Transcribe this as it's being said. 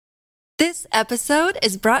This episode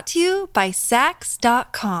is brought to you by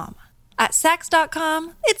Sax.com. At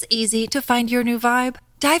Sax.com, it's easy to find your new vibe.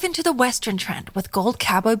 Dive into the Western trend with gold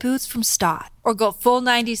cowboy boots from Stott, or go full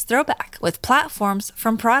 90s throwback with platforms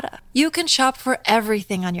from Prada. You can shop for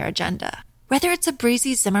everything on your agenda, whether it's a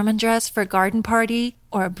breezy Zimmermann dress for a garden party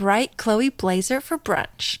or a bright Chloe blazer for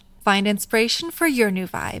brunch. Find inspiration for your new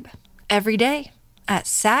vibe every day at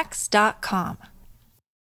Sax.com.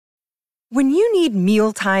 When you need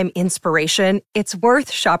mealtime inspiration, it's worth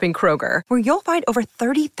shopping Kroger, where you'll find over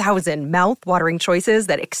 30,000 mouth-watering choices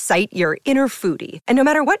that excite your inner foodie. And no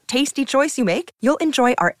matter what tasty choice you make, you'll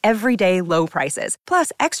enjoy our everyday low prices,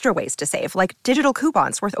 plus extra ways to save, like digital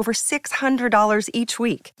coupons worth over $600 each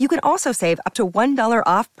week. You can also save up to $1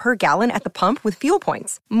 off per gallon at the pump with fuel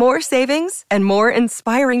points. More savings and more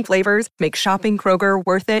inspiring flavors make shopping Kroger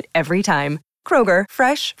worth it every time. Kroger,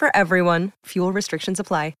 fresh for everyone. Fuel restrictions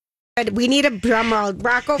apply. We need a drum roll.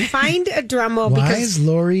 Rocco, find a drum roll. Why because is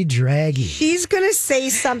Lori draggy? she's going to say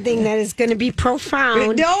something that is going to be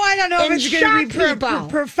profound. No, I don't know if it's going to be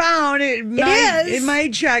profound. It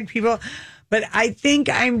might shock people. But I think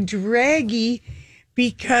I'm draggy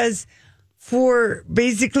because for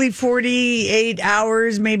basically 48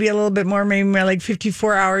 hours, maybe a little bit more, maybe more like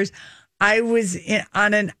 54 hours, I was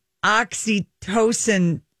on an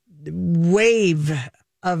oxytocin wave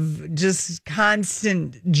of just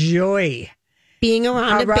constant joy. Being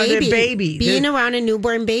around a baby. Being around a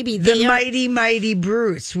newborn baby. The mighty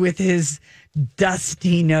Bruce with his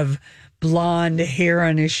dusting of blonde hair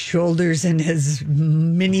on his shoulders and his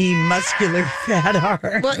mini muscular fat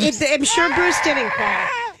arms. Well, I'm sure Bruce didn't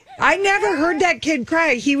cry. I never heard that kid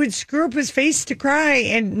cry. He would screw up his face to cry,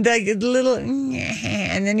 and the little,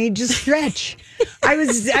 and then he'd just stretch. I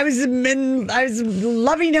was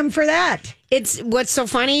loving him for that. It's what's so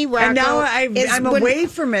funny, Rocco, and now I'm away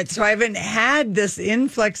from it, so I haven't had this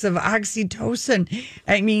influx of oxytocin.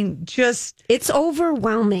 I mean, just it's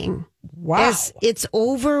overwhelming. Wow, it's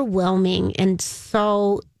overwhelming and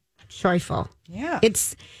so joyful. Yeah,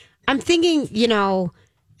 I'm thinking,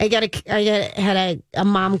 I had a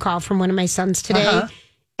mom call from one of my sons today,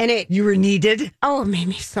 and you were needed. Oh, it made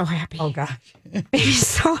me so happy. Oh gosh, made me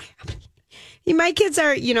so happy. My kids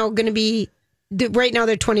are, going to be. Right now,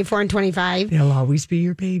 they're 24 and 25. They'll always be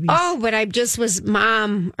your babies. Oh, but I just was,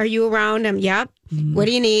 Mom, are you around? Yep. What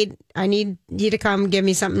do you need? I need you to come give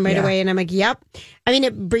me something right away. And I'm like, yep. I mean,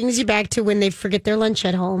 it brings you back to when they forget their lunch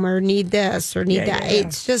at home or need this or need that. Yeah.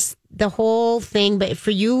 It's just the whole thing. But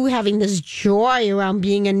for you having this joy around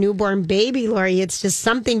being a newborn baby, Lori, it's just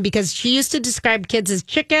something because she used to describe kids as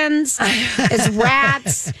chickens, as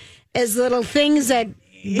rats, as little things that...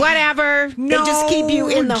 Whatever. They just keep you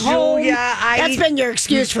in the home. That's been your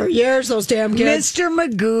excuse for years, those damn kids. Mr.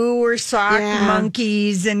 Magoo or sock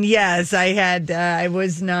monkeys. And yes, I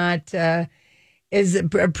was not as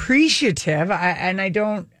appreciative. It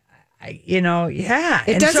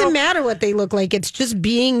doesn't matter what they look like. It's just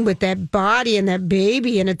being with that body and that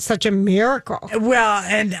baby. And it's such a miracle. Well,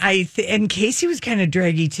 and Casey was kind of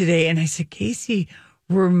draggy today. And I said, Casey,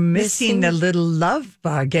 we're missing the little love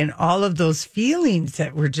bug and all of those feelings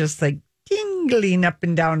that were just like tingling up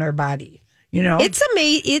and down our body. It's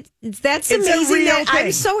amazing. That's amazing.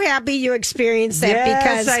 I'm so happy you experienced that. Yes,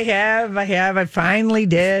 because I have. I finally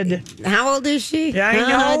did. How old is she? I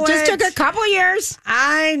know it just took a couple years.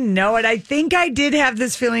 I know it. I think I did have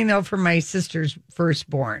this feeling though for my sister's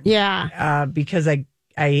firstborn. Yeah, because I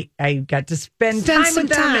got to spend time with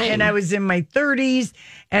them, and I was in my 30s,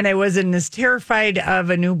 and I wasn't as terrified of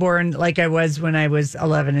a newborn like I was when I was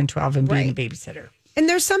 11 and 12 and being a babysitter. And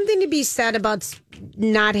there's something to be said about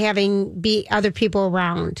not having other people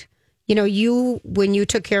around. When you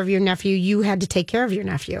took care of your nephew, you had to take care of your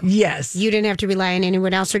nephew. Yes. You didn't have to rely on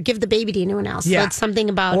anyone else or give the baby to anyone else. Yeah. So it's something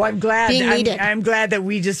about I'm glad. being needed. I'm glad that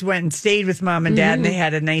we just went and stayed with Mom and Dad, and they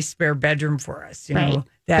had a nice spare bedroom for us.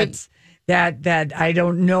 That I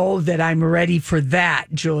don't know that I'm ready for that,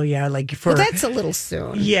 Julia. That's a little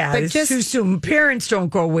soon. Yeah, but it's too soon. Parents don't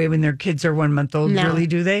go away when their kids are 1 month old, really,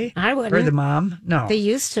 do they? I wouldn't. Or the mom? No. They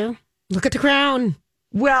used to. Look at the Crown.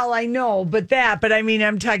 Well, I know, but I mean,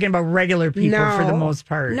 I'm talking about regular people for the most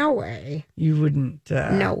part. No way. You wouldn't.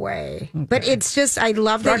 No way. Okay. But it's just, I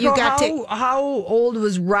love that Rocco, you got to. How old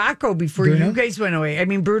was Rocco before you guys went away? I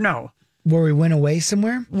mean, Bruno. Where we went away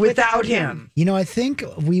somewhere? Without him. I think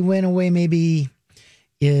we went away maybe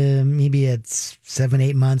at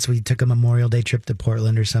 7-8 months. We took a Memorial Day trip to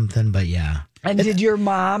Portland or something, but yeah. And did your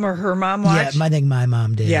mom or her mom watch? Yeah, I think my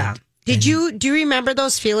mom did. Yeah. Do you remember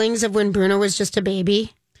those feelings of when Bruno was just a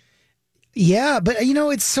baby? Yeah, but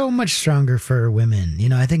it's so much stronger for women.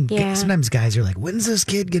 I think sometimes guys are like, when's this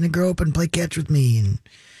kid going to grow up and play catch with me? And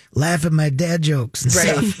laugh at my dad jokes and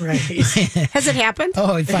stuff. Right. Has it happened?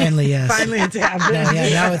 Oh, finally, yes. Finally, it's happened.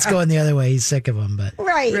 Now it's going the other way. He's sick of them, but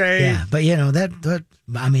Right. yeah. But that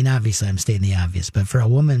I mean, obviously, I'm stating the obvious. But for a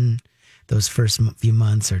woman, those first few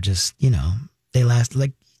months are just they last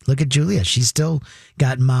like. Look at Julia. She's still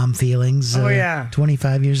got mom feelings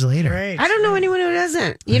 25 years later. Right. I don't know anyone who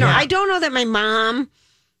doesn't. I don't know that my mom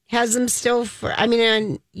has them still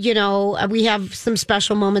we have some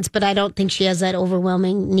special moments, but I don't think she has that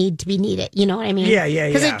overwhelming need to be needed. You know what I mean? Yeah.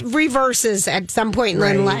 Because it reverses at some point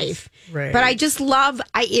in life. Right. But I just love,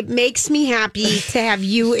 it makes me happy to have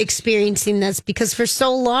you experiencing this because for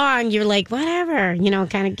so long you're like, whatever,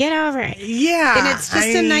 kind of get over it. Yeah. And it's just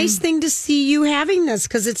a nice thing to see you having this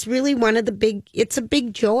because it's really it's a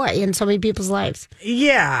big joy in so many people's lives.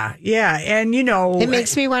 Yeah. And, it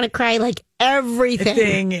makes me want to cry like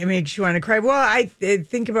everything. It makes you want to cry. Well, I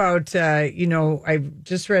think about, I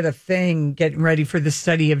just read a thing getting ready for the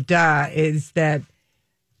study of Da is that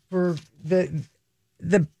for the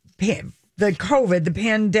COVID, the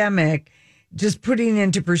pandemic, just putting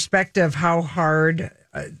into perspective how hard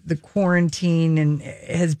the quarantine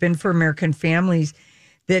has been for American families,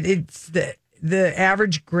 that it's the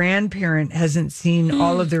average grandparent hasn't seen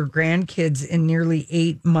all of their grandkids in nearly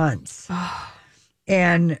 8 months.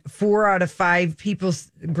 And 4 out of 5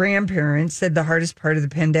 people's grandparents said the hardest part of the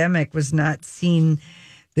pandemic was not seeing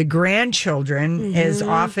the grandchildren as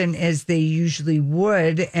often as they usually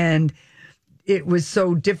would. And it was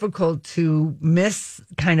so difficult to miss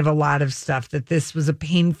kind of a lot of stuff that this was a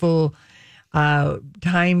painful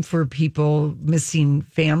time for people missing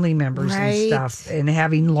family members and stuff and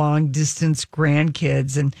having long distance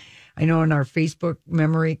grandkids. And I know in our Facebook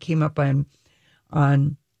memory, it came up on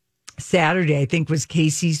Saturday, I think was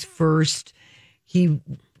Casey's first. He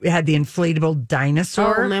had the inflatable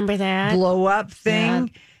dinosaur. Oh, remember that? Blow up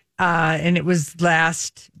thing. Yeah. And it was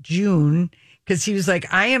last June. Because he was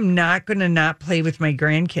like, I am not going to not play with my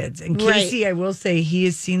grandkids. And Casey, I will say, he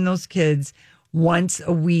has seen those kids once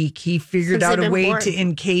a week. He figured out a way to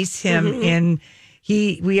encase him in.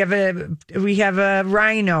 We have a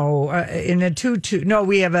rhino in a tutu. No,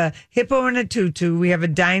 we have a hippo in a tutu. We have a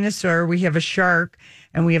dinosaur. We have a shark,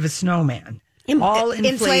 and we have a snowman. All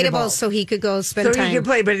inflatable, so he could go spend time. So he could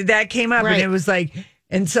play. But that came up, and it was like.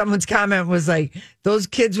 And someone's comment was like, those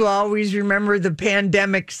kids will always remember the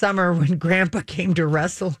pandemic summer when Grandpa came to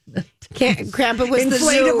wrestle. Grandpa was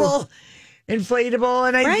inflatable.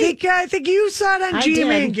 And I think you saw it on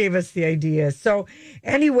GMA and gave us the idea. So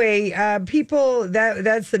anyway, people,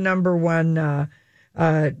 that's the number one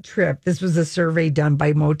trip. This was a survey done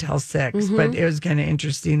by Motel 6, but it was kind of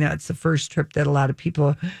interesting. That's the first trip that a lot of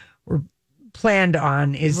people were planned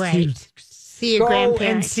on is to see a go grandparent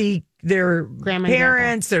and see their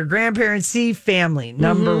parents, their grandparents, see family,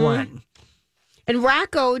 number one. And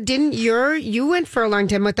Rocco, you went for a long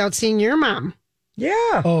time without seeing your mom.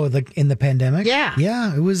 Yeah. Oh, in the pandemic? Yeah.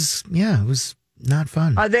 Yeah, it was not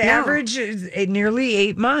fun. The average is nearly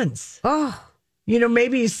 8 months. Oh.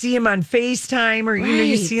 Maybe you see him on FaceTime or,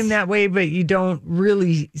 you see him that way, but you don't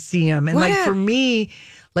really see him. And for me,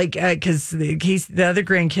 because the other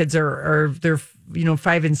grandkids they're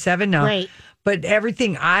 5 and 7 now. Right. But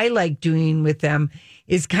everything I like doing with them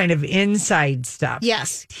is kind of inside stuff.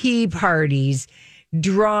 Yes. Tea parties,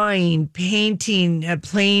 drawing, painting,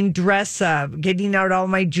 playing dress up, getting out all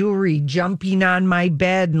my jewelry, jumping on my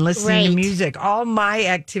bed and listening to music. All my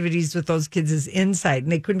activities with those kids is inside,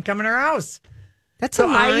 and they couldn't come in our house. That's a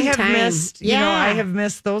long time. Missed, I have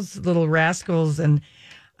missed those little rascals, and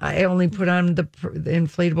I only put on the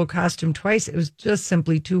inflatable costume twice. It was just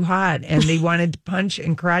simply too hot, and they wanted to punch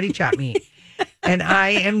and karate chop me. And I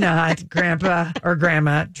am not Grandpa or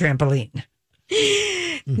Grandma Trampoline.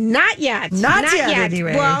 Not yet. Not yet,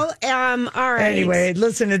 anyway. Well, all right. Anyway,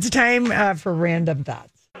 listen, it's time for Random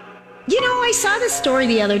Thoughts. I saw this story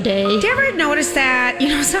the other day. Did you ever notice that?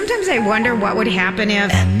 Sometimes I wonder what would happen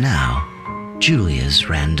if... And now, Julia's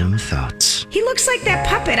Random Thoughts. He looks like that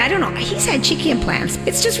puppet. I don't know. He's had cheeky implants.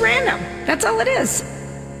 It's just random. That's all it is.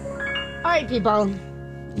 All right, people.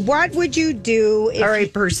 What would you do if... All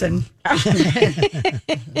right, person.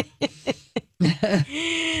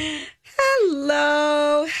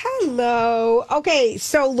 Hello. Okay,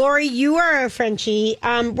 so Lori, you are a Frenchie.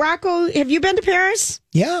 Rocco, have you been to Paris?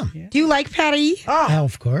 Yeah. Do you like Paris? Oh,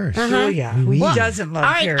 of course. Oh, yeah. Who doesn't love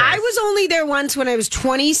Paris? I was only there once when I was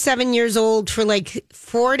 27 years old for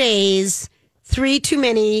 4 days, 3 too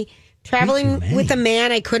many. Traveling with a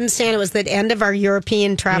man I couldn't stand. It was the end of our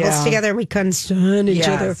European travels together. We couldn't stand each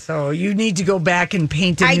other. So you need to go back and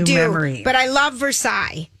paint a new memory. But I love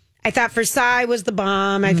Versailles. I thought Versailles was the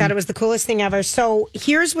bomb. I thought it was the coolest thing ever. So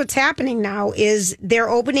here's what's happening now is they're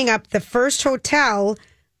opening up the first hotel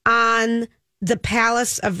on the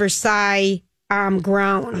Palace of Versailles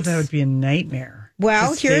grounds. Oh, that would be a nightmare.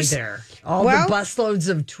 Well, here's there. All the busloads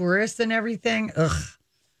of tourists and everything. Ugh.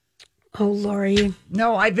 Oh, Lori.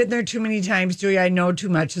 No, I've been there too many times, Julia. I know too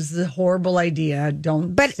much. This is a horrible idea.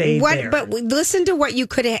 Don't stay there. But listen to what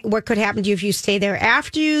could happen to you if you stay there.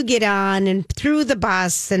 After you get on and through the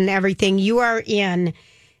bus and everything, you are in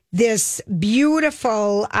this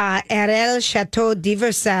beautiful Arel Chateau de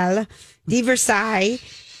Versailles.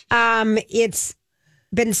 It's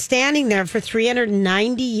been standing there for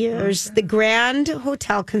 390 years. Okay. The Grand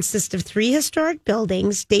Hotel consists of 3 historic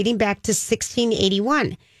buildings dating back to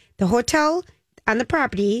 1681. The hotel on the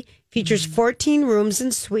property features 14 rooms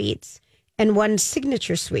and suites and 1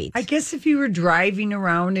 signature suite. I guess if you were driving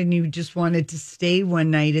around and you just wanted to stay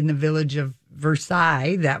one night in the village of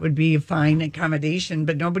Versailles, that would be a fine accommodation,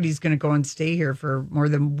 but nobody's going to go and stay here for more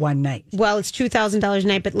than one night. Well, it's $2,000 a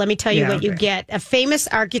night, but let me tell you what you get. A famous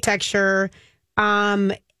architecture.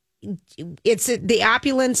 It's the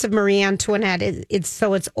opulence of Marie Antoinette.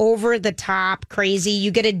 It's over the top crazy.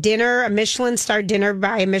 You get a Michelin star dinner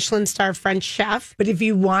by a Michelin star French chef. But if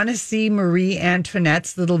you want to see Marie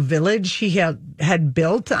Antoinette's little village she had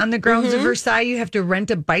built on the grounds of Versailles, you have to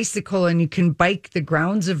rent a bicycle and you can bike the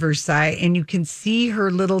grounds of Versailles and you can see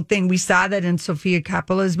her little thing. We saw that in Sofia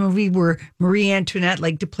Coppola's movie where Marie Antoinette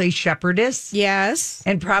liked to play shepherdess. Yes.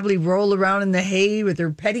 And probably roll around in the hay with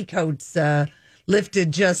her petticoats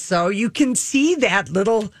lifted just so. You can see that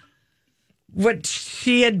what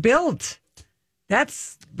she had built. That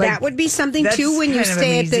would be something too when you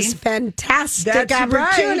stay at this fantastic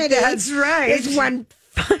opportunity. That's right. It's one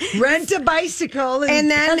rent a bicycle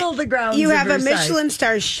and then pedal the grounds. You have Versailles. a Michelin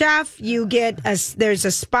star chef. You get there's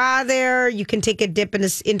a spa there. You can take a dip in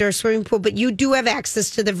this indoor swimming pool, but you do have access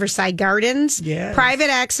to the Versailles Gardens. Yes. Private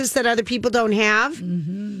access that other people don't have,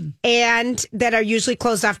 and that are usually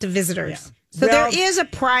closed off to visitors. Yeah. So there is a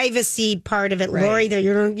privacy part of it, right. Lori. There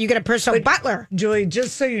you get a personal butler. Julie,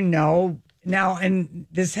 just so you know now, and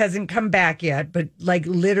this hasn't come back yet, but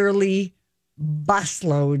literally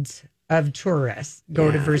busloads of tourists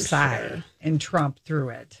go to Versailles and tromp through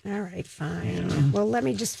it. All right, fine. Yeah. Well, let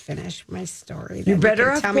me just finish my story. You're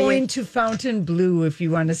better off going to Fontainebleau if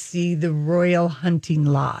you want to see the Royal Hunting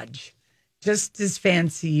Lodge. Just as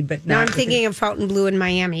fancy, but not. Now I'm thinking of Fontainebleau in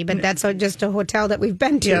Miami, but that's just a hotel that we've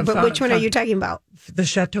been to. Yeah, but which one are you talking about? The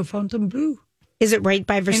Chateau Fontainebleau. Is it right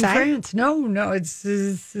by Versailles? In France. No, it's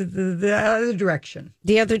the other direction.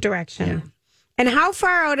 The other direction. Yeah. And how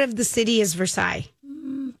far out of the city is Versailles?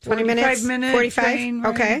 20 minutes? 45? Train,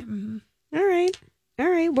 right? Okay. Mm-hmm. All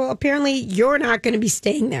right. Well, apparently you're not going to be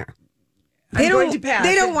staying there. I'm going to pass.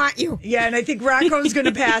 They don't want you. Yeah, and I think Rocco's going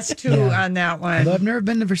to pass too on that one. Although I've never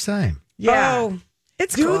been to Versailles. Yeah. Oh,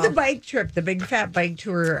 it's Do cool. the bike trip, the big fat bike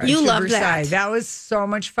tour. You love Versailles. that. That was so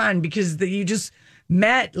much fun because you just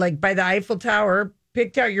met by the Eiffel Tower,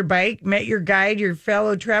 picked out your bike, met your guide, your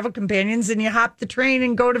fellow travel companions, and you hop the train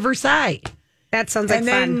and go to Versailles. That sounds like fun.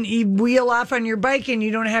 And then you wheel off on your bike and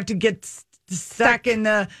you don't have to get stuck in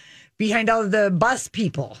behind all of the bus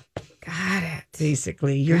people. Got it.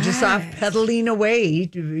 Basically, you're just off pedaling away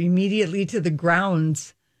immediately to the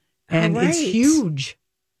grounds. And it's huge.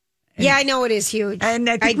 And, I know it is huge. And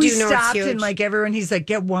I think we stopped and everyone, he's like,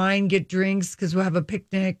 get wine, get drinks because we'll have a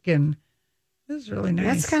picnic. And it was really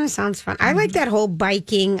nice. That kind of sounds fun. I like that whole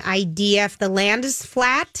biking idea. If the land is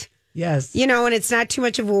flat, yes, and it's not too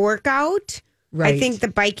much of a workout. Right. I think the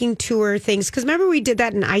biking tour things, because remember we did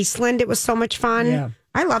that in Iceland. It was so much fun. Yeah.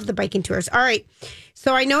 I love the biking tours. All right.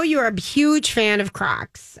 So I know you're a huge fan of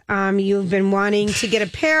Crocs. You've been wanting to get a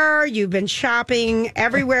pair. You've been shopping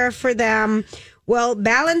everywhere for them. Well,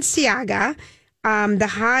 Balenciaga, the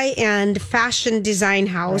high-end fashion design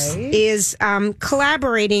house, is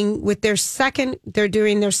collaborating with they're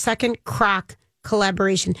doing their second Croc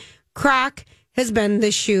collaboration. Croc has been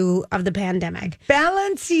the shoe of the pandemic.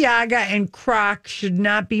 Balenciaga and Croc should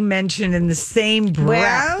not be mentioned in the same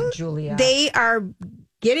breath, Julia. They are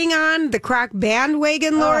getting on the Croc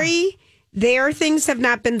bandwagon, Lori. Their things have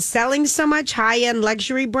not been selling so much, high-end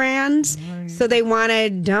luxury brands, so they want to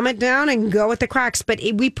dumb it down and go with the Crocs. But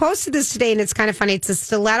we posted this today, and it's kind of funny. It's a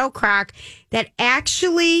stiletto Croc that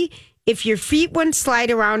actually, if your feet wouldn't slide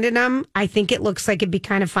around in them, I think it looks like it'd be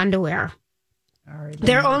kind of fun to wear. All right,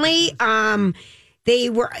 they're only,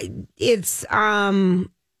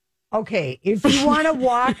 okay, if you want to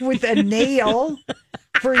walk with a nail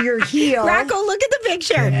for your heel. Rocco, look at the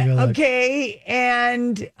picture. Okay,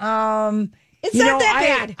 and It's not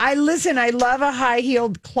that bad. I listen, I love a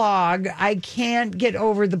high-heeled clog. I can't get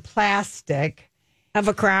over the plastic of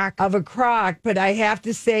a Croc. But I have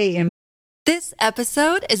to say... This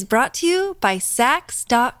episode is brought to you by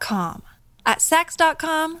Sax.com. At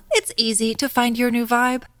Sax.com, it's easy to find your new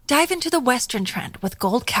vibe. Dive into the Western trend with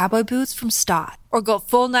gold cowboy boots from Stott, or go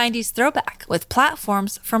full 90s throwback with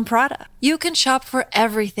platforms from Prada. You can shop for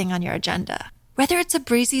everything on your agenda, whether it's a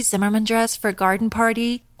breezy Zimmermann dress for a garden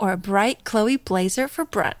party or a bright Chloe blazer for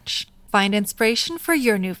brunch. Find inspiration for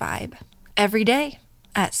your new vibe every day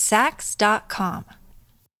at Sax.com.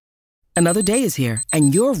 Another day is here,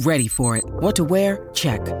 and you're ready for it. What to wear?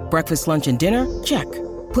 Check. Breakfast, lunch, and dinner? Check.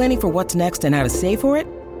 Planning for what's next and how to save for it?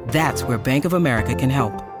 That's where Bank of America can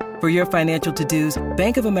help. For your financial to-dos,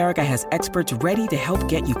 Bank of America has experts ready to help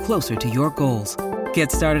get you closer to your goals.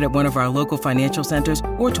 Get started at one of our local financial centers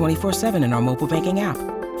or 24/7 in our mobile banking app.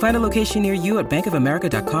 Find a location near you at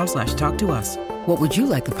bankofamerica.com/talktous. What would you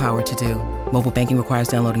like the power to do? Mobile banking requires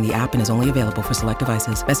downloading the app and is only available for select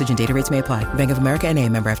devices. Message and data rates may apply. Bank of America N.A.,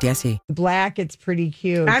 member FDIC. Black, it's pretty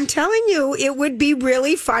cute. I'm telling you, it would be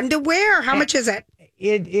really fun to wear. How much is it?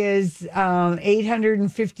 It is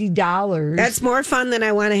 $850. That's more fun than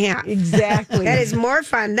I want to have. Exactly. That is more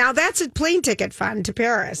fun. Now, that's a plane ticket fun to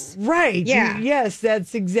Paris. Right. Yeah. Yes,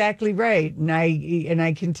 that's exactly right. And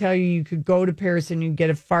I can tell you could go to Paris and you get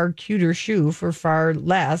a far cuter shoe for far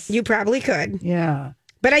less. You probably could. Yeah.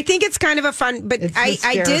 But I think it's kind of a fun, but I did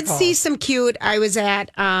hysterical. see some cute, I was at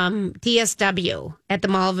DSW at the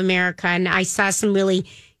Mall of America, and I saw some really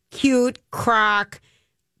cute Croc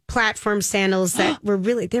platform sandals that were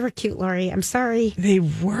they were cute, Lori. I'm sorry. They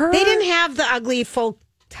were? They didn't have the ugly full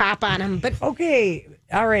top on them, but okay.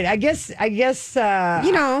 All right. I guess never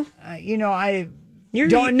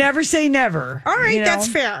say never. All right, you know? that's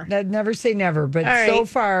fair. Never say never, but so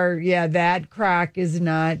far, yeah, that Croc is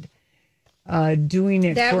not doing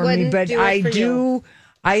it for me, but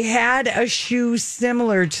I had a shoe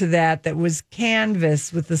similar to that was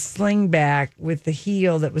canvas with a sling back with the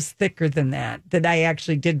heel that was thicker than that I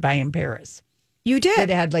actually did buy in Paris. You did? It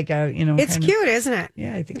had like a, It's cute, isn't it?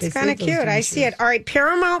 Yeah, I think it's kind of cute. I see it. All right,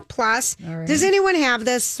 Paramount Plus. Right. Does anyone have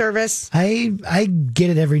this service? I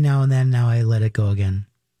get it every now and then. Now I let it go again.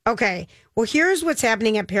 Okay. Well, here's what's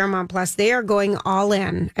happening at Paramount Plus. They are going all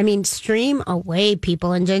in. I mean, stream away,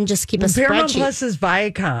 people, and then just keep a spreadsheet. Paramount Plus is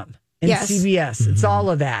Viacom. And CBS. It's all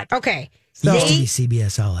of that. Okay. So, it used to be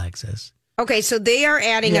CBS All Access. Okay, so they are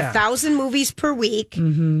adding 1,000 movies per week.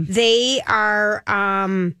 Mm-hmm. They are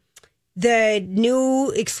the new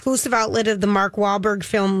exclusive outlet of the Mark Wahlberg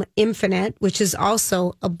film Infinite, which is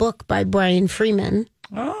also a book by Brian Freeman.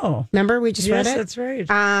 Oh. Remember? We just read it? Yes, that's right.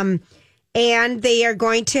 And they are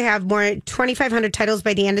going to have more 2,500 titles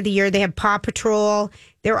by the end of the year. They have Paw Patrol.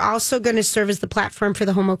 They're also going to serve as the platform for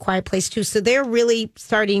the Home of Quiet Place, too. So they're really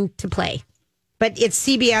starting to play. But it's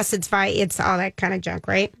CBS, it's all that kind of junk,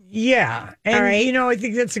 right? Yeah. And, all right. I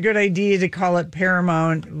think that's a good idea to call it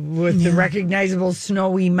Paramount with the recognizable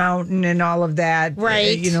snowy mountain and all of that.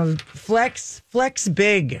 Right. Flex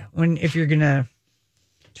big if you're going to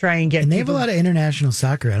try and get. And they have a lot of international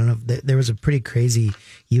soccer. I don't know. There was a pretty crazy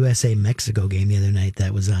USA-Mexico game the other night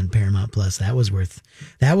that was on Paramount Plus. That was worth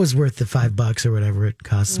the $5 or whatever it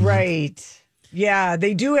costs. Right. Yeah,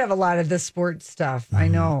 they do have a lot of the sports stuff. I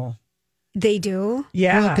know. They do?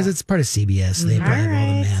 Yeah. Because it's part of CBS. They probably have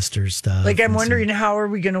all the Masters stuff. Like, I'm wondering how are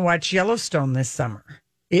we going to watch Yellowstone this summer?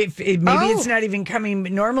 Maybe it's not even coming.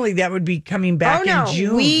 Normally, that would be coming back in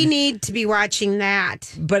June. We need to be watching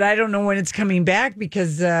that. But I don't know when it's coming back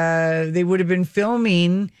because they would have been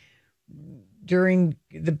filming during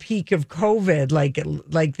the peak of COVID.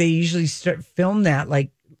 Like they usually film that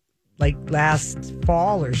like last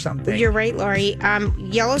fall or something. You're right, Lori.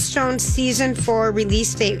 Yellowstone season 4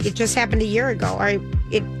 release date. It just happened a year ago.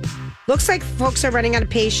 It looks like folks are running out of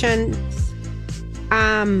patience.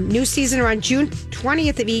 New season around June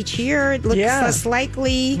 20th of each year. It looks less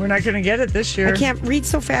likely. We're not going to get it this year. I can't read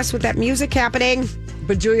so fast with that music happening.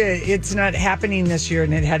 But Julia, it's not happening this year,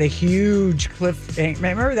 and it had a huge cliff.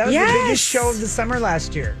 Remember, that was the biggest show of the summer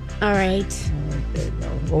last year. All right.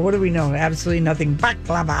 Well, what do we know? Absolutely nothing.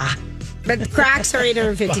 Baklava. But the Crocs are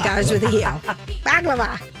 $850 with a heel.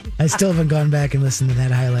 Baklava. I still haven't gone back and listened to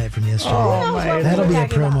that highlight from yesterday. Oh, my. That'll be a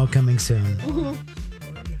promo coming soon. Mm-hmm.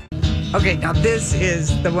 Okay, now this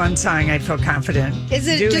is the one song I feel confident is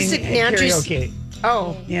it doing just karaoke.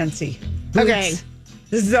 Oh. Nancy. Okay.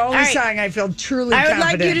 This is the only song I feel truly confident.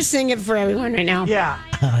 I would like you to sing it for everyone right now. Yeah.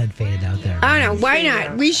 I'd fade it out there. I don't know. Why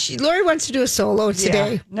not? Lori wants to do a solo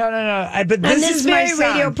today. Yeah. No. But this is my song.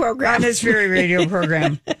 radio program. On this very radio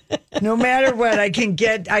program. No matter what, I can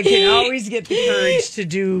always get the courage to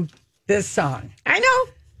do this song. I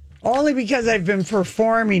know. Only because I've been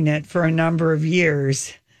performing it for a number of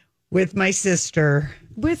years with my sister.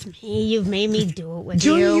 With me, you've made me do it with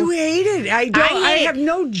Julie, you. you hate it. I have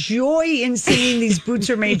no joy in singing These Boots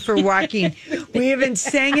Are Made for Walking. We haven't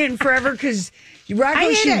sang it in forever because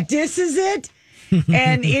Rocco, she disses it.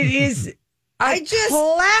 And it is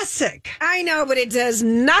classic. I know, but it does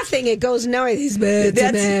nothing. It goes nowhere.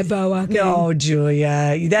 No,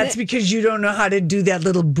 Julia. That's because you don't know how to do that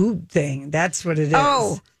little boot thing. That's what it is.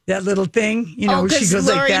 Oh. That little thing. You know, she goes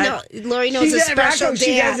like that. Lori knows a special dance.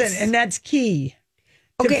 She doesn't, and that's key.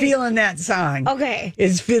 To feeling that song. Okay.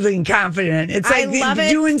 Is feeling confident. It's like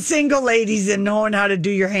doing single ladies and knowing how to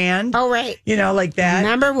do your hand. Oh, right. You know, like that.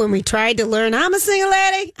 Remember when we tried to learn, I'm a single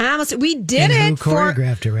lady? We did and who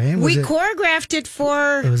choreographed it, right? Choreographed it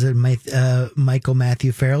for... Was it Michael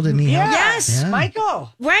Matthew Farrell? Didn't he help? Yes. Yeah.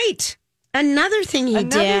 Michael. Right. Another thing he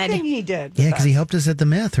did. Yeah, because he helped us at the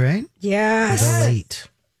Myth, right? Yes. The late.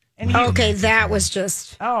 Okay, that was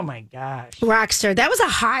just... Oh, my gosh. Rockstar. That was a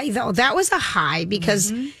high, though. That was a high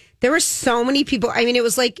because there were so many people. I mean, it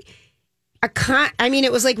was like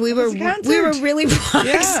it was like we were really rock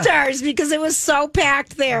stars because it was so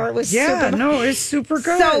packed there. It was super... no, it's super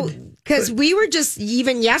good. So, because we were just,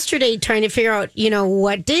 even yesterday, trying to figure out,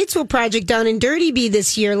 what dates will Project Down and Dirty be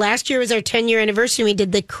this year. Last year was our 10-year anniversary. We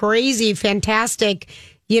did the crazy, fantastic,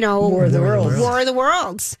 War of the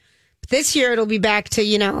Worlds. This year it'll be back to,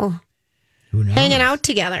 hanging out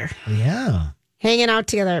together. Yeah. Hanging out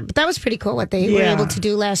together. But that was pretty cool what they were able to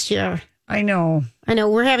do last year. I know.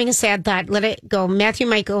 We're having a sad thought. Let it go. Matthew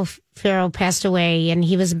Michael Farrell passed away, and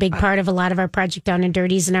he was a big part of a lot of our Project Down and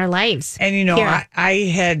Dirties in our lives. And,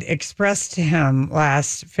 I had expressed to him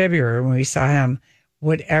last February when we saw him,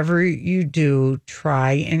 whatever you do,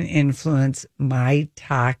 try and influence my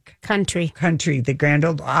talk country, the Grand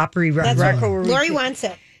Ole Opry. Lori wants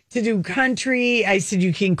it. To do country. I said,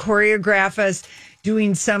 you can choreograph us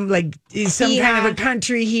doing some kind of a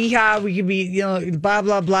country hee-haw. We could be, blah,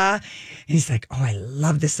 blah, blah. And he's like, oh, I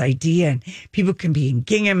love this idea. And people can be in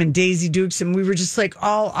gingham and Daisy Dukes. And we were just like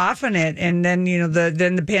all off on it. And then,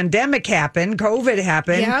 then the pandemic happened, COVID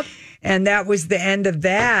happened. Yep. And that was the end of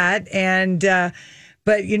that. And, but,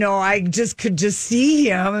 I could see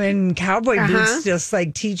him in cowboy boots, just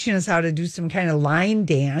like teaching us how to do some kind of line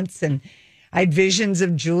dance. And I had visions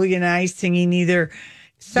of Julie and I singing either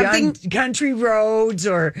country roads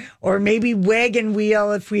or maybe wagon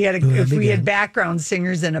wheel if we had background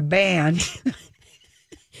singers in a band.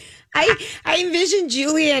 I envisioned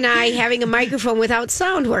Julie and I having a microphone without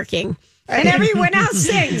sound working. And everyone else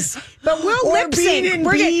sings, but we'll lip sync. Being in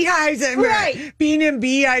beehives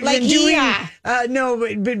like and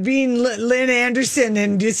doing but being Lynn Anderson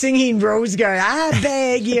and just singing Rose Garden. I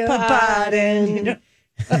beg your pardon.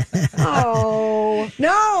 Oh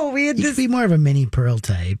no! We had this. Be more of a Minnie Pearl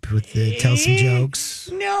type with the tell some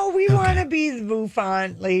jokes. No, we want to be the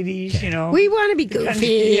bouffant ladies. Okay. We want to be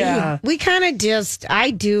goofy. Yeah, we kind of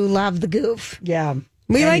I do love the goof. Yeah.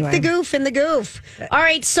 We like the goof and the goof. All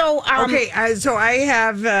right, so... so I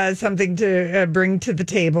have something to bring to the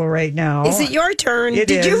table right now. Is it your turn?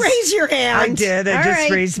 Did you raise your hand? I did. I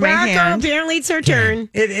just raised my hand. Apparently it's her turn.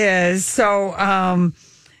 It is. So...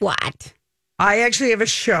 what? I actually have a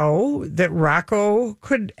show that Rocco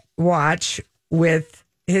could watch with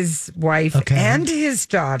his wife and his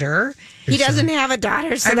daughter. He doesn't have a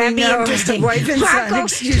daughter, so that'd be interesting. Wife and Rocco, son,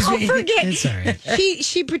 excuse me. Don't forget. It's all right.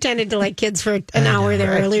 She pretended to like kids for an hour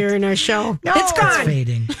there earlier in our show. No, it's gone. It's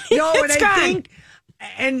fading. No, and I think,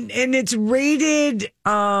 and it's rated.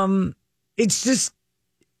 It's just.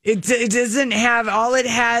 It doesn't have all it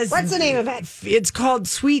has. What's the name of it? It's called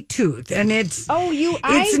Sweet Tooth, and it's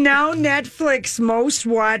it's now Netflix most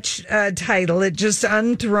watched title. It just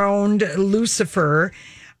unthroned Lucifer,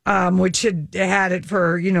 which had it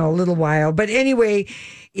for a little while. But anyway,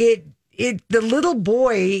 the little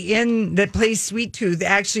boy that plays Sweet Tooth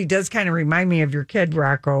actually does kind of remind me of your kid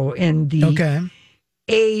Rocco in the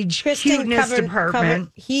age cuteness department.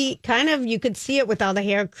 He kind of, you could see it with all the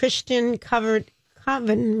hair. Christian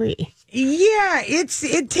Covenry. Yeah,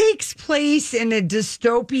 it takes place in a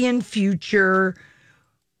dystopian future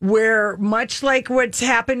where, much like what's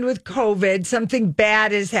happened with COVID, something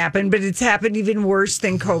bad has happened, but it's happened even worse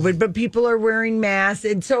than COVID. But people are wearing masks,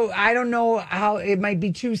 and so I don't know how it might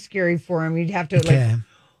be too scary for him. You'd have to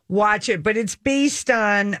watch it, but it's based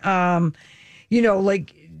on, to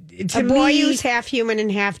a boy who's half human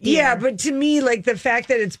and half deer. Yeah, but to me, like the fact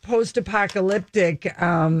that it's post-apocalyptic.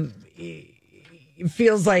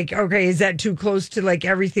 feels like, okay, is that too close to like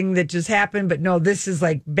everything that just happened? But no, this is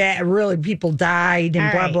like bad. Really, people died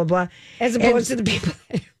and blah, blah, blah. As opposed to the people.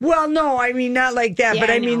 Well, no, I mean, not like that. Yeah, but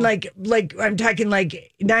I I mean, know. like I'm talking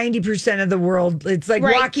like 90% of the world. It's like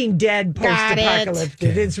Walking Dead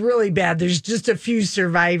post-apocalyptic. It's really bad. There's just a few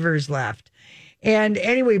survivors left. And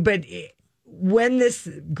anyway, but when this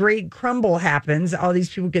great crumble happens, all these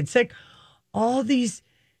people get sick. All these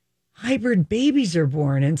hybrid babies are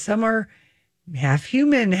born, and some are half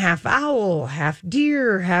human, half owl, half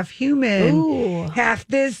deer, half human, half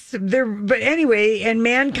this. But anyway, and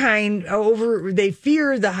mankind they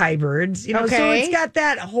fear the hybrids, So it's got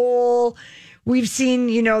that whole. We've seen,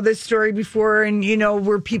 this story before, and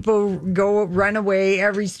where people run away.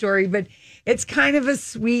 Every story, but it's kind of a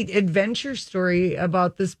sweet adventure story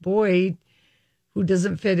about this boy who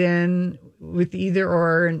doesn't fit in with either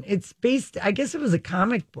or, and it's based. I guess it was a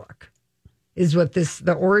comic book, is what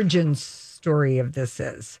the origin story of this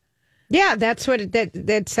is. Yeah, that's what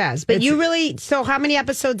that says. But so how many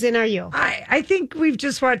episodes in are you? I think we've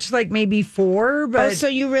just watched like maybe 4, but so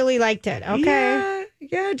you really liked it. Okay.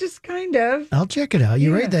 Yeah, just kind of. I'll check it out.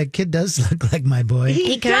 You're right. That kid does look like my boy.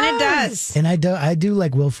 He kind of does. And I do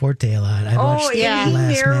like Will Forte a lot. I watched he Last Man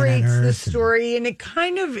on narrates the Earth story, and it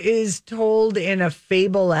kind of is told in a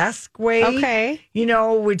fable-esque way. Okay.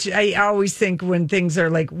 Which I always think when things are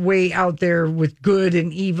like way out there with good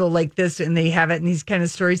and evil like this, and they have it in these kind of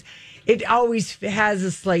stories, it always has a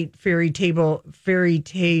slight fairy tale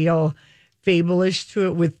fable-ish to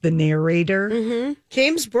it with the narrator. Mm-hmm.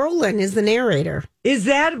 James Brolin is the narrator. Is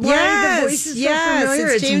that why the voice is so familiar?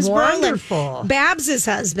 It's James wonderful. Brolin. Babs'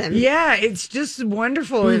 husband. Yeah, it's just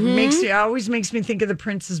wonderful. Mm-hmm. It always makes me think of The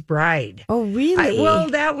Princess Bride. Oh, really?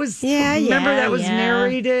 That was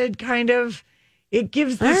narrated kind of. It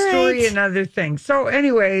gives the story another thing. So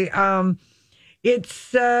anyway,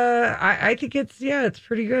 it's I think it's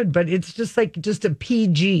pretty good, but it's just a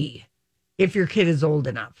PG if your kid is old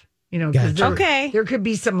enough. Because there could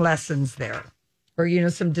be some lessons there, or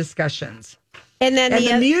some discussions. And then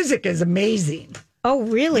the music is amazing. Oh,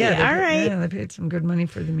 really? Yeah, all right. Yeah, they paid some good money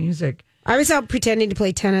for the music. I was out pretending to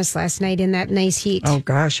play tennis last night in that nice heat. Oh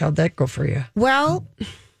gosh, how'd that go for you? Well,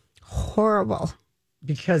 horrible.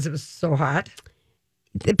 Because it was so hot.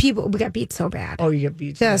 We got beat so bad. Oh, you got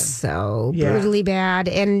beat so brutally bad.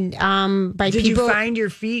 And Did you find your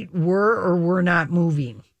feet were or were not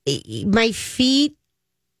moving? My feet.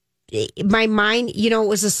 My mind, it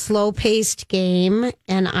was a slow-paced game,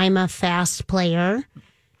 and I'm a fast player.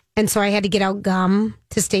 And so I had to get out gum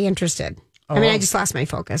to stay interested. Oh. I just lost my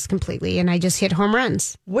focus completely, and I just hit home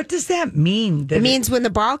runs. What does that mean? It means when the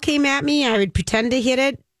ball came at me, I would pretend to hit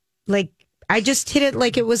it. Like, I just hit it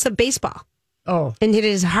like it was a baseball. Oh. And hit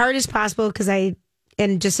it as hard as possible it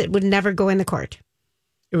would never go in the court.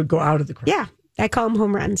 It would go out of the court. Yeah. I call them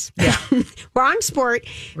home runs. Yeah. Wrong sport.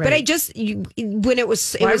 Right. But when it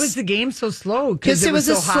was... Why was the game so slow? Because it was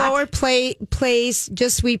so a slower place.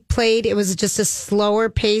 It was just a slower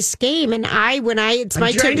paced game. And it's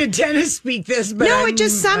my turn. I'm trying to tennis speak this, but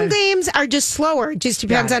some games are just slower. It just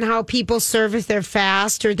depends on how people serve, if they're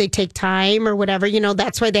fast or they take time or whatever.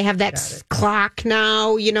 That's why they have that clock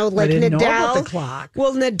now, like Nadal. I didn't know about the clock.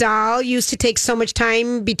 Well, Nadal used to take so much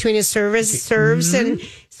time between his serves, Mm-hmm. and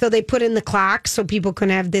so they put in the clock so people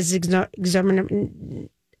couldn't have this exorbitant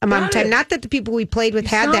amount of time. Not that the people we played with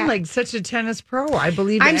had that. You sound like such a tennis pro. I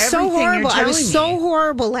believe I'm so horrible. I was so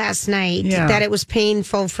horrible last night that it was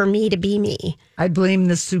painful for me to be me. I blame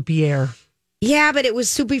the soupy air. Yeah, but it was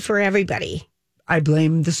soupy for everybody. I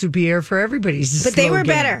blame the soupy air for everybody. But they were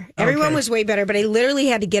better. Everyone was way better. But I literally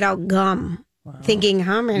had to get out gum. Wow. Thinking,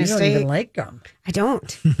 how am I going to stay? You don't even like gum. I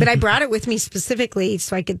don't. But I brought it with me specifically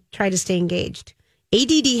so I could try to stay engaged.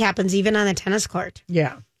 ADD happens even on the tennis court.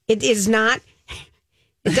 Yeah. It does not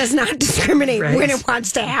discriminate when it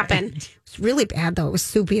wants to happen. It's really bad, though. It was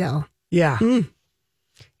soupy, though. Yeah.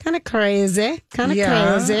 Kind of crazy.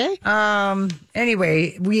 Crazy.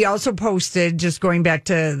 Anyway, we also posted, just going back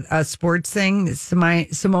to a sports thing,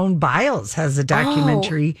 Simone Biles has a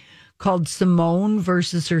documentary called Simone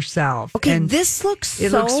versus Herself. Okay, and this looks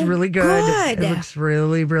it looks really good. It looks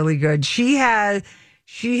really, really good. She has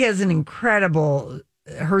an incredible,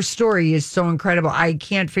 her story is so incredible. I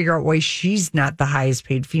can't figure out why she's not the highest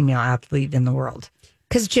paid female athlete in the world.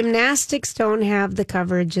 Because gymnastics don't have the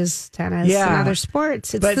coverage as tennis and other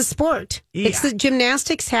sports. It's the sport. Yeah. It's the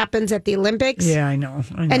gymnastics happens at the Olympics. Yeah, I know.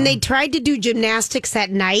 And they tried to do gymnastics at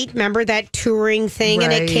night. Remember that touring thing?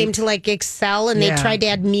 Right. And it came to Excel, and they tried to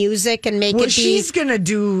add music and make it be... she's going to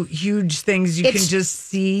do huge things. You can just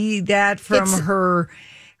see that from her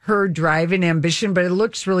her drive and ambition, but it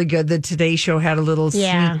looks really good. The Today Show had a little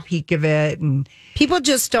sneak peek of it, and people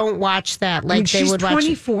just don't watch that like they would watch.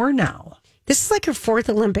 She's 24 now. This is like her 4th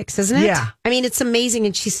Olympics, isn't it? Yeah. I mean, it's amazing,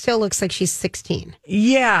 and she still looks like she's 16.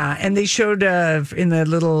 Yeah, and they showed in the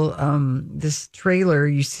little this trailer,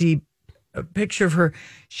 you see a picture of her.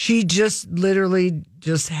 She just literally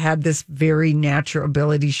just had this very natural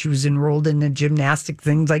ability. She was enrolled in a gymnastic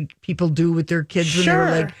thing like people do with their kids when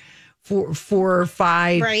they're like 4 or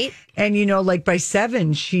 5. Right. And, like by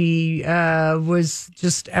 7, she was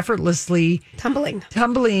just effortlessly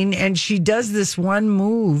tumbling. And she does this one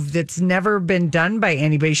move that's never been done by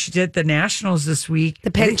anybody. She did at the Nationals this week.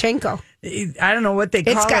 The Panchenko. I don't know what they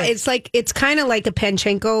call it. It's kind of like a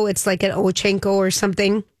Panchenko. It's like an Ochenko or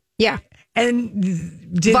something. Yeah. And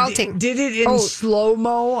vaulting. Did it in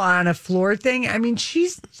slow-mo on a floor thing? I mean,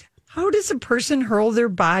 how does a person hurl their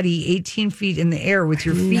body 18 feet in the air with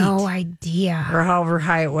your feet? No idea. Or however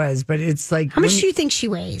high it was, but it's like... How much do you think she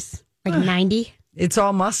weighs? Like 90? It's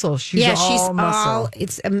all muscle. She's all muscle.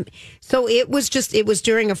 So it was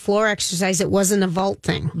during a floor exercise. It wasn't a vault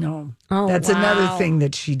thing. No. Oh, that's another thing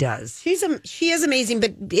that she does. She is amazing,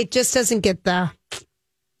 but it just doesn't get the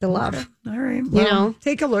love. Okay. All right. Well,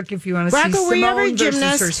 take a look if you want to see Rocco, were you ever a Simone versus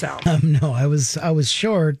gymnast? herself. No, I was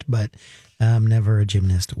short, but never a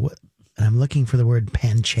gymnast. I'm looking for the word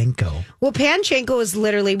Panchenko. Well, Panchenko is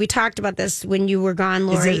literally, we talked about this when you were gone,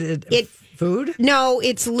 Lori. Is it food? No,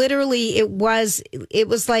 it's literally, it was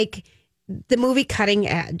like the movie Cutting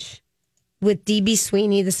Edge with D.B.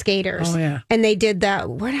 Sweeney, the skaters. Oh, yeah. And they did that.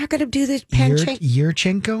 We're not going to do this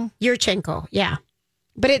Panchenko. Yurchenko, yeah.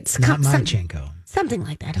 But it's not Manchenko. Something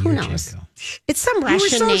like that. Who knows? It's some Russian You were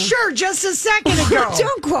so name. sure just a second ago.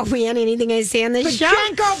 Don't quote me on anything I say on this show.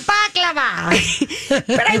 Panchenko baklava.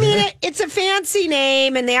 But I mean, it's a fancy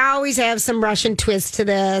name, and they always have some Russian twist to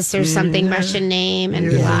this or something Russian name.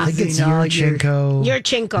 And I think it's Yurchenko.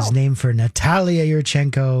 Yurchenko. His name for Natalia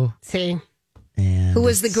Yurchenko. See, and who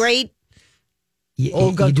was the great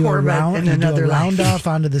Olga you do a Korbut in another round life. off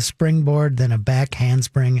onto the springboard, then a back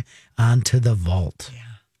handspring onto the vault. Yeah.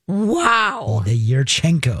 Wow. The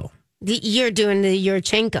Yurchenko. You're doing the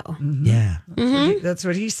Yurchenko. Mm-hmm. Yeah. Mm-hmm. That's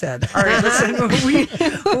what he said. All right, listen,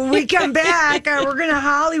 when we come back, we're going to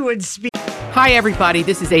Hollywood speak. Hi, everybody.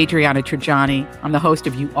 This is Adriana Trajani. I'm the host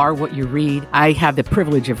of You Are What You Read. I have the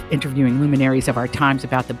privilege of interviewing luminaries of our times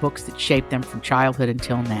about the books that shaped them from childhood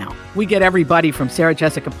until now. We get everybody from Sarah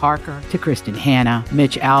Jessica Parker to Kristen Hanna,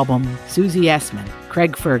 Mitch Albom, Susie Essman,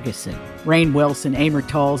 Craig Ferguson, Rainn Wilson, Amor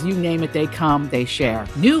Tolls, you name it, they come, they share.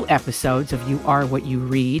 New episodes of You Are What You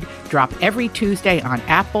Read drop every Tuesday on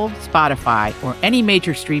Apple, Spotify, or any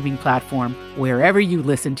major streaming platform wherever you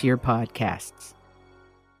listen to your podcasts.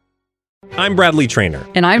 I'm Bradley Trainer.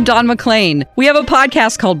 And I'm Don McClain. We have a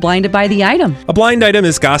podcast called Blinded by the Item. A blind item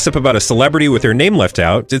is gossip about a celebrity with their name left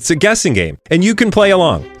out. It's a guessing game, and you can play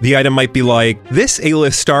along. The item might be like, this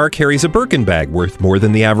A-list star carries a Birkin bag worth more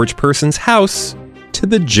than the average person's house to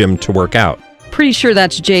the gym to work out. Pretty sure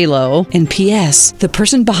that's J-Lo. And P.S., the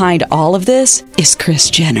person behind all of this is Kris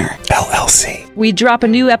Jenner, LLC. We drop a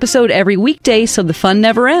new episode every weekday so the fun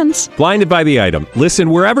never ends. Blinded by the Item. Listen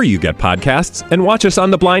wherever you get podcasts and watch us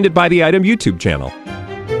on the Blinded by the Item YouTube channel.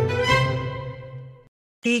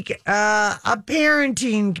 A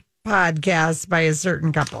parenting podcast by a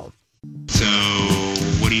certain couple. So,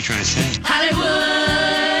 what are you trying to say?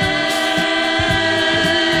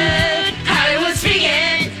 Hollywood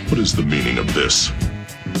speaking. What is the meaning of this?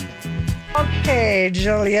 Okay,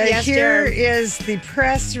 Julia, yes, here dear. is the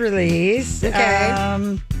press release.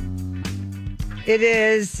 Okay. It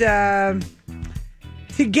is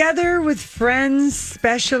together with friends,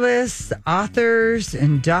 specialists, authors,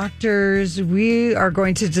 and doctors, we are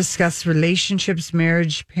going to discuss relationships,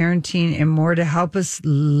 marriage, parenting, and more to help us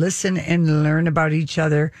listen and learn about each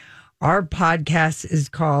other. Our podcast is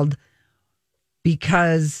called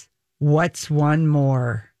Because What's One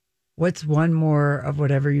More? What's one more of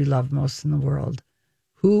whatever you love most in the world?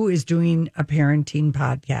 Who is doing a parenting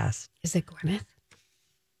podcast? Is it Gwyneth?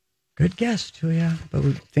 Good guess, Julia. But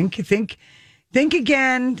think again.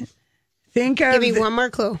 Think of. Give me one more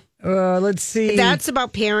clue. Let's see. That's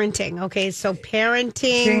about parenting. Okay, so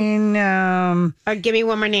parenting. Give me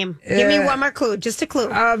one more name. Give me one more clue. Just a clue.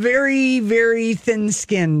 Very, very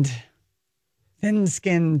thin-skinned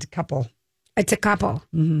couple. It's a couple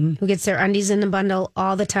who gets their undies in the bundle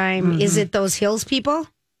all the time. Is it those Hills people?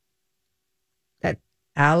 That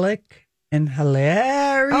Alec and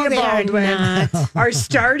Hilaria Baldwin are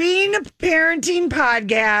starting a parenting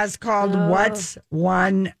podcast called What's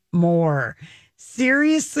One More?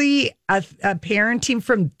 Seriously, a parenting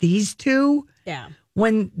from these two? Yeah.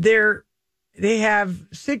 When they're they have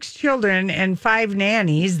 6 children and 5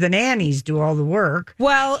 nannies. The nannies do all the work.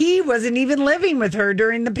 Well, he wasn't even living with her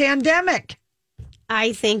during the pandemic.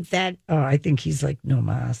 I think that. Oh, I think he's like, no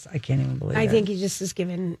mas. I can't even believe it. I think he just is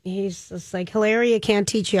given. He's just like, Hilaria can't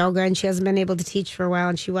teach yoga, and she hasn't been able to teach for a while,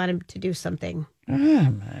 and she wanted to do something. Oh,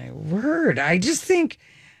 my word. I just think,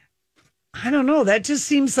 I don't know. That just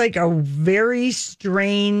seems like a very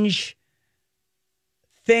strange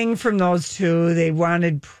thing from those two. They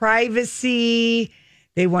wanted privacy.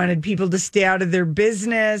 They wanted people to stay out of their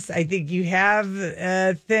business. I think you have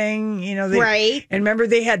a thing, right. And remember,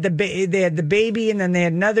 they had the baby, and then they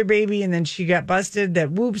had another baby, and then she got busted.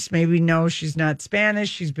 That whoops, maybe no, she's not Spanish.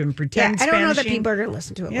 She's been pretending. I don't know that people are going to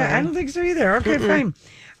listen to it. Yeah, I don't think so either. Okay, fine.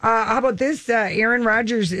 How about this? Aaron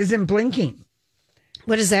Rodgers isn't blinking.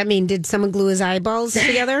 What does that mean? Did someone glue his eyeballs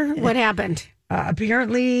together? What happened?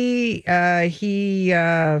 Apparently, he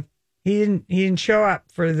didn't show up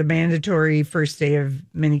for the mandatory first day of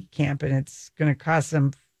mini camp, and it's going to cost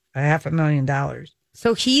him $500,000.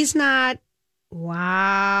 So he's not.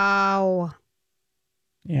 Wow.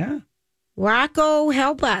 Yeah. Rocco,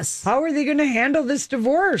 help us. How are they going to handle this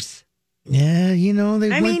divorce? Yeah,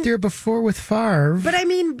 they went there before with Favre. But I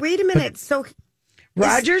mean, wait a minute. So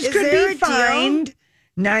Rodgers could be fined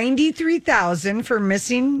 $93,000 for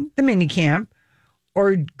missing the minicamp,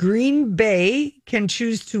 or Green Bay can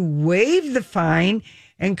choose to waive the fine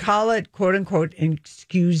and call it, quote unquote, an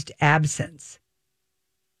excused absence.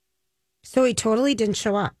 So he totally didn't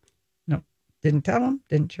show up. No, didn't tell him,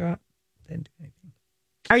 didn't show up, didn't do anything.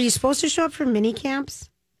 Are you supposed to show up for mini camps?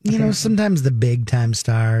 Sometimes the big time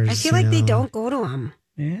stars. I feel like they don't go to them.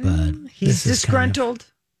 Yeah, but he's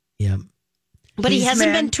disgruntled. Yep. But he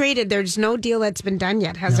hasn't been traded. There's no deal that's been done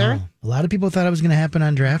yet, has there? A lot of people thought it was going to happen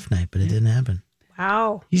on draft night, but it didn't happen.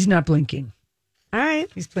 Wow. He's not blinking. All right.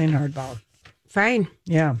 He's playing hardball. Fine.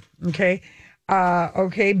 Yeah. Okay.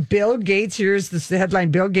 Okay. Bill Gates. Here's the headline.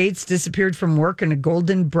 Bill Gates disappeared from work in a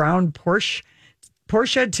golden brown Porsche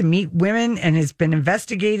to meet women and has been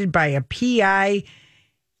investigated by a PI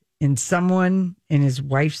and someone in his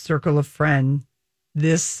wife's circle of friends.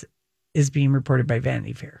 This is being reported by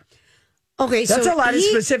Vanity Fair. Okay, that's a lot of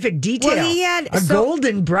specific detail. Well, he had a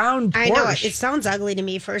golden brown Porsche. I know it sounds ugly to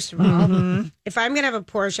me. First of all, if I'm gonna have a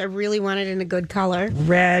Porsche, I really want it in a good color: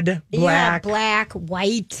 red, black,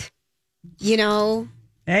 white.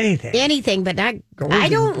 Anything, but not. Golden I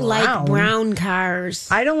don't brown. like brown cars.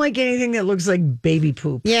 I don't like anything that looks like baby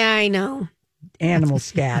poop. Yeah, I know. Animal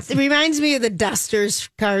scat. It reminds me of the Dusters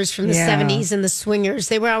cars from the 70s and the Swingers.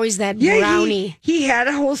 They were always that brownie. He had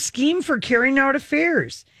a whole scheme for carrying out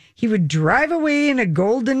affairs. He would drive away in a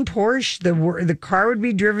golden Porsche. The car would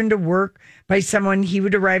be driven to work by someone. He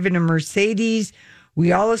would arrive in a Mercedes.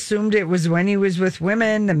 We all assumed it was when he was with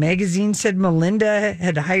women. The magazine said Melinda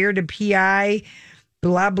had hired a PI,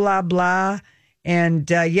 blah, blah, blah. And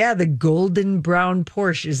the golden brown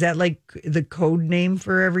Porsche. Is that like the code name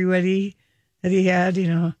for everybody that he had?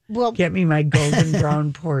 Well, get me my golden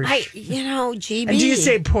brown Porsche. GB. And do you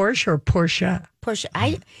say Porsche or Porsche?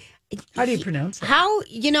 Porsche. How do you pronounce it?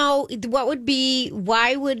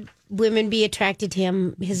 Why would women be attracted to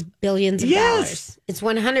him? His billions of dollars. It's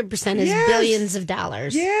 100% his billions of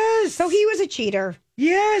dollars. Yes. So he was a cheater.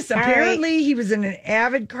 Yes. Apparently he was an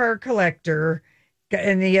avid car collector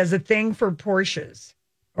and he has a thing for Porsches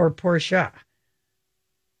or Porsche.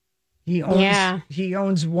 He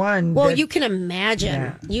owns one. Well, you can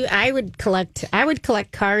imagine. Yeah. I would collect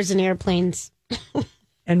cars and airplanes.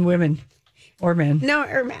 And women. Or men. No,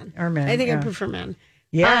 or men. I think I prefer men.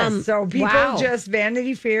 Yeah. So people just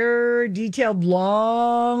Vanity Fair detailed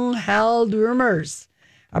long-held rumors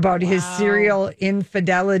about his serial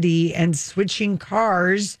infidelity and switching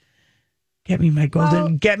cars. Get me my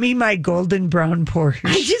golden brown Porsche.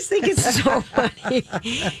 I just think it's so funny.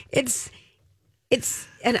 It's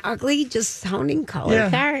an ugly, just sounding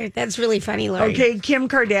color car. That's really funny, Lori. Okay, Kim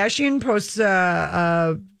Kardashian posts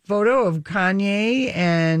a photo of Kanye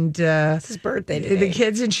and it's his birthday today. The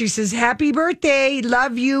kids, and she says, "Happy birthday,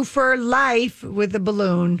 love you for life," with a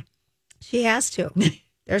balloon. She has to.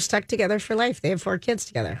 They're stuck together for life. They have 4 kids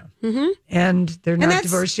together. Mm-hmm. And they're not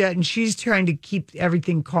divorced yet, and she's trying to keep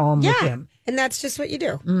everything calm with him. And that's just what you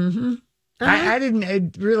do. Mm-hmm. I didn't,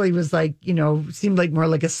 it really was like, seemed like more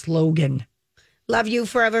like a slogan. Love you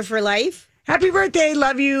forever for life. Happy birthday,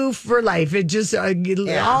 love you for life. It just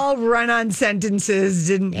all run on sentences.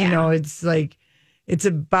 Didn't it's like it's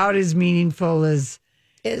about as meaningful as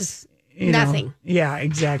nothing. Yeah,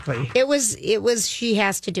 exactly. It was. She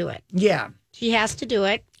has to do it. Yeah, she has to do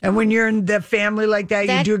it. And when you're in the family like that,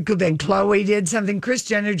 you do it. Then Chloe did something. Kris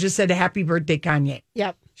Jenner just said, "Happy birthday, Kanye."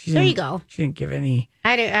 Yep. There you go. She didn't give any.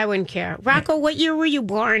 I wouldn't care. Rocco, what year were you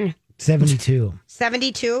born? 72.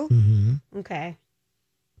 72? Mm-hmm. Okay.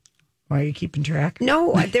 Why are you keeping track?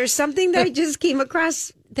 No, there's something that I just came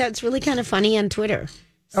across that's really kind of funny on Twitter.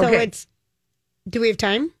 So it's, do we have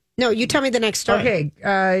time? No, you tell me the next story.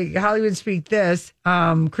 Okay. Hollywood Speak this.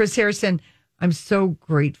 Chris Harrison, I'm so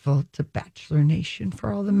grateful to Bachelor Nation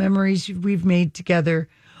for all the memories we've made together.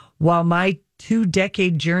 While my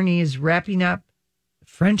 2-decade journey is wrapping up, the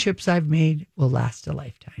friendships I've made will last a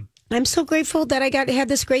lifetime. I'm so grateful that I had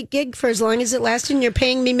this great gig for as long as it lasted, and you're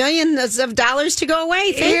paying me millions of dollars to go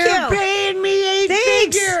away. Thank you. You're paying me 8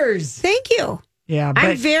 figures. Thank you. Yeah, but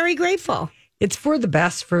I'm very grateful. It's for the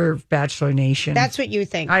best for Bachelor Nation. That's what you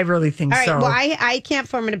think. I really think so. All right, well, I can't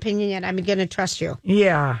form an opinion yet. I'm going to trust you.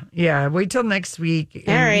 Yeah. Wait till next week.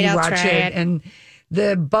 All right, I'll watch try it. And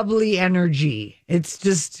the bubbly energy. It's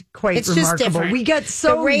just quite remarkable. Just different. We got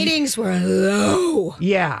the ratings were low.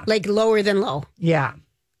 Yeah. Like lower than low. Yeah.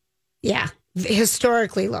 Yeah.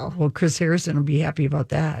 Historically low. Well, Chris Harrison will be happy about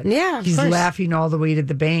that. Yeah, of He's course. laughing all the way to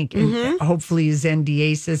the bank. And hopefully his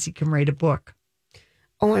NDA says he can write a book.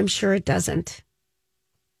 Oh, I'm sure it doesn't.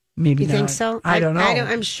 Maybe you not. think so? I don't know.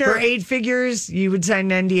 I'm sure. For 8 figures, you would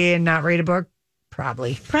sign an NDA and not write a book?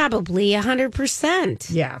 Probably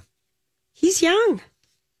 100%. Yeah. He's young.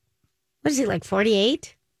 What is he, like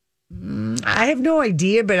 48? I have no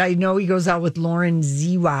idea, but I know he goes out with Lauren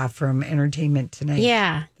Ziwa from Entertainment Tonight.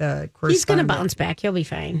 Yeah. He's going to bounce back. He'll be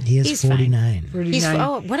fine. He's 49.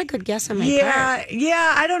 49. What a good guess on my part.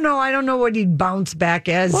 Yeah. I don't know. I don't know what he'd bounce back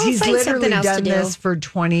as. Well, he's literally done this for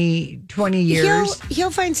 20 years. He'll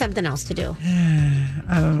find something else to do.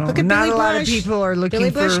 I don't know. Look at Not Billy a lot Bush. of people are looking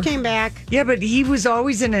Billy for... Bush came back. Yeah, but he was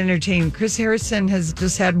always in entertainment. Chris Harrison has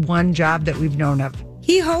just had one job that we've known of.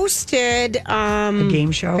 He hosted a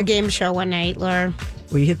game show. A game show one night, Laura.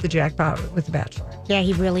 We hit the jackpot with The Bachelor. Yeah,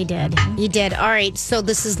 he really did. He did. All right, so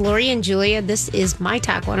this is Lori and Julia. This is My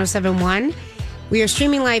Talk 107.1. We are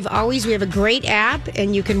streaming live always. We have a great app,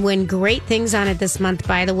 and you can win great things on it this month,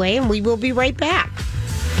 by the way, and we will be right back.